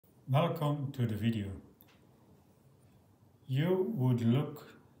Welcome to the video. You would look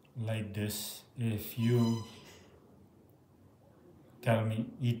like this if you tell me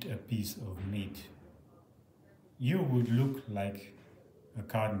eat a piece of meat. You would look like a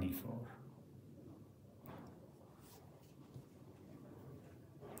carnivore.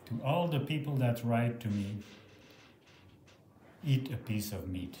 To all the people that write to me, eat a piece of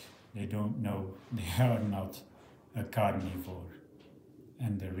meat. They don't know they are not a carnivore.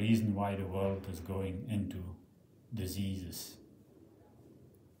 And the reason why the world is going into diseases.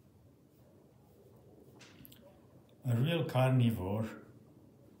 A real carnivore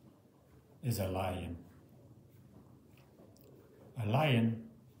is a lion. A lion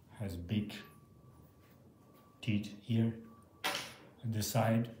has big teeth here at the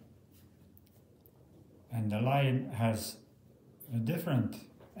side, and the lion has a different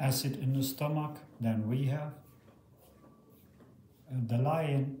acid in the stomach than we have. The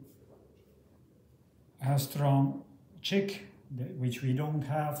lion has strong cheek, which we don't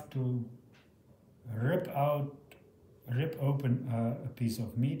have to rip open a piece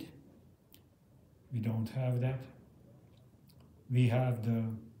of meat. We don't have that. We have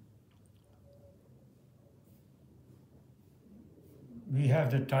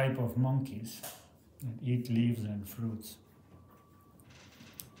the type of monkeys that eat leaves and fruits.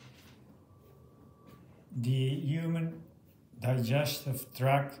 The human digestive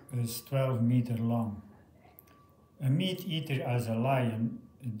tract is 12 meters long. A meat eater as a lion,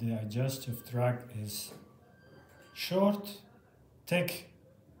 the digestive tract is short, thick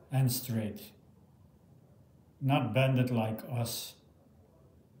and straight. Not bended like us,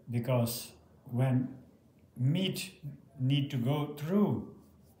 because when meat need to go through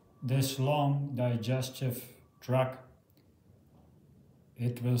this long digestive tract,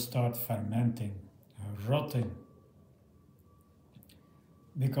 it will start fermenting, rotting,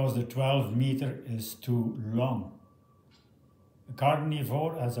 because the 12 meter is too long. A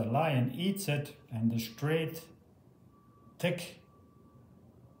carnivore as a lion eats it, and the straight, thick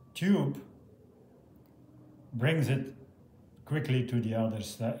tube brings it quickly to the other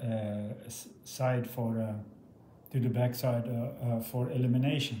side to the back side for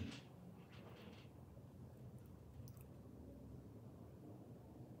elimination.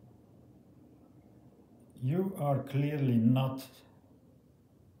 You are clearly not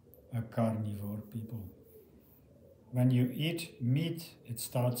a carnivore, people. When you eat meat, it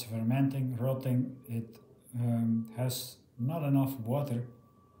starts fermenting, rotting. It has not enough water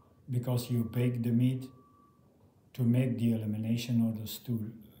because you bake the meat to make the elimination or the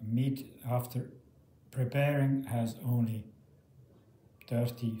stool. Meat after preparing has only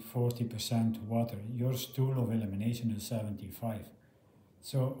 30–40% water. Your stool of elimination is 75.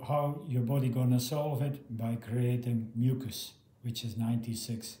 So how your body gonna solve it? By creating mucus, which is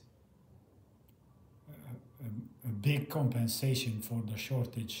 96. A big compensation for the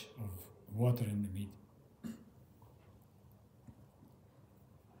shortage of water in the meat.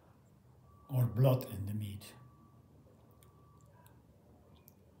 Or blood in the meat.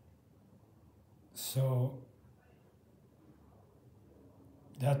 So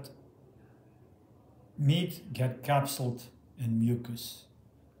that meat get capsuled in mucus.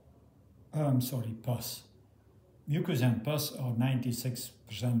 Pus. Mucus and pus are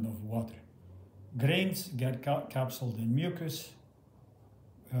 96% of water. Grains get capsuled in mucus,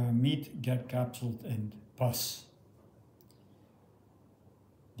 meat get capsuled in pus.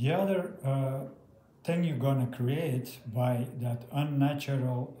 The other thing you're gonna create by that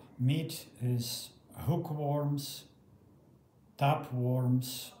unnatural meat is hookworms,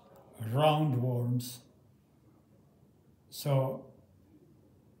 tapeworms, roundworms. So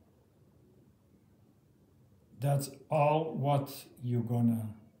that's all what you're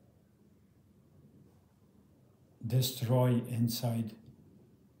gonna destroy inside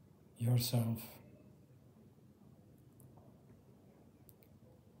yourself.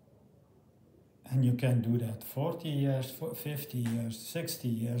 And you can do that 40 years, 50 years, 60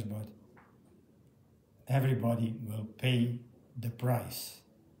 years, but everybody will pay the price.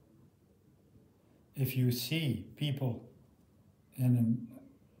 If you see people in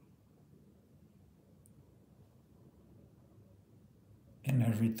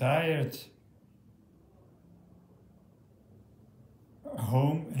a retired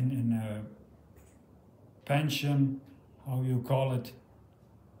home, in a pension, how you call it,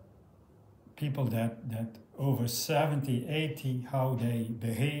 people that over 70, 80, how they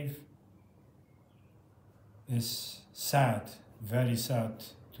behave is sad, very sad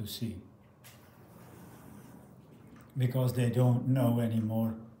to see. Because they don't know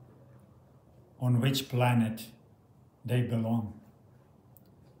anymore on which planet they belong.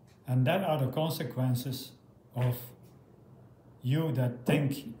 And that are the consequences of you that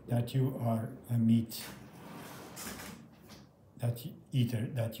think that you are a meat eater,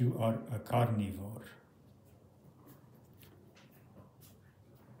 that you are a carnivore.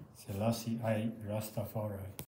 Selassie I Rastafari.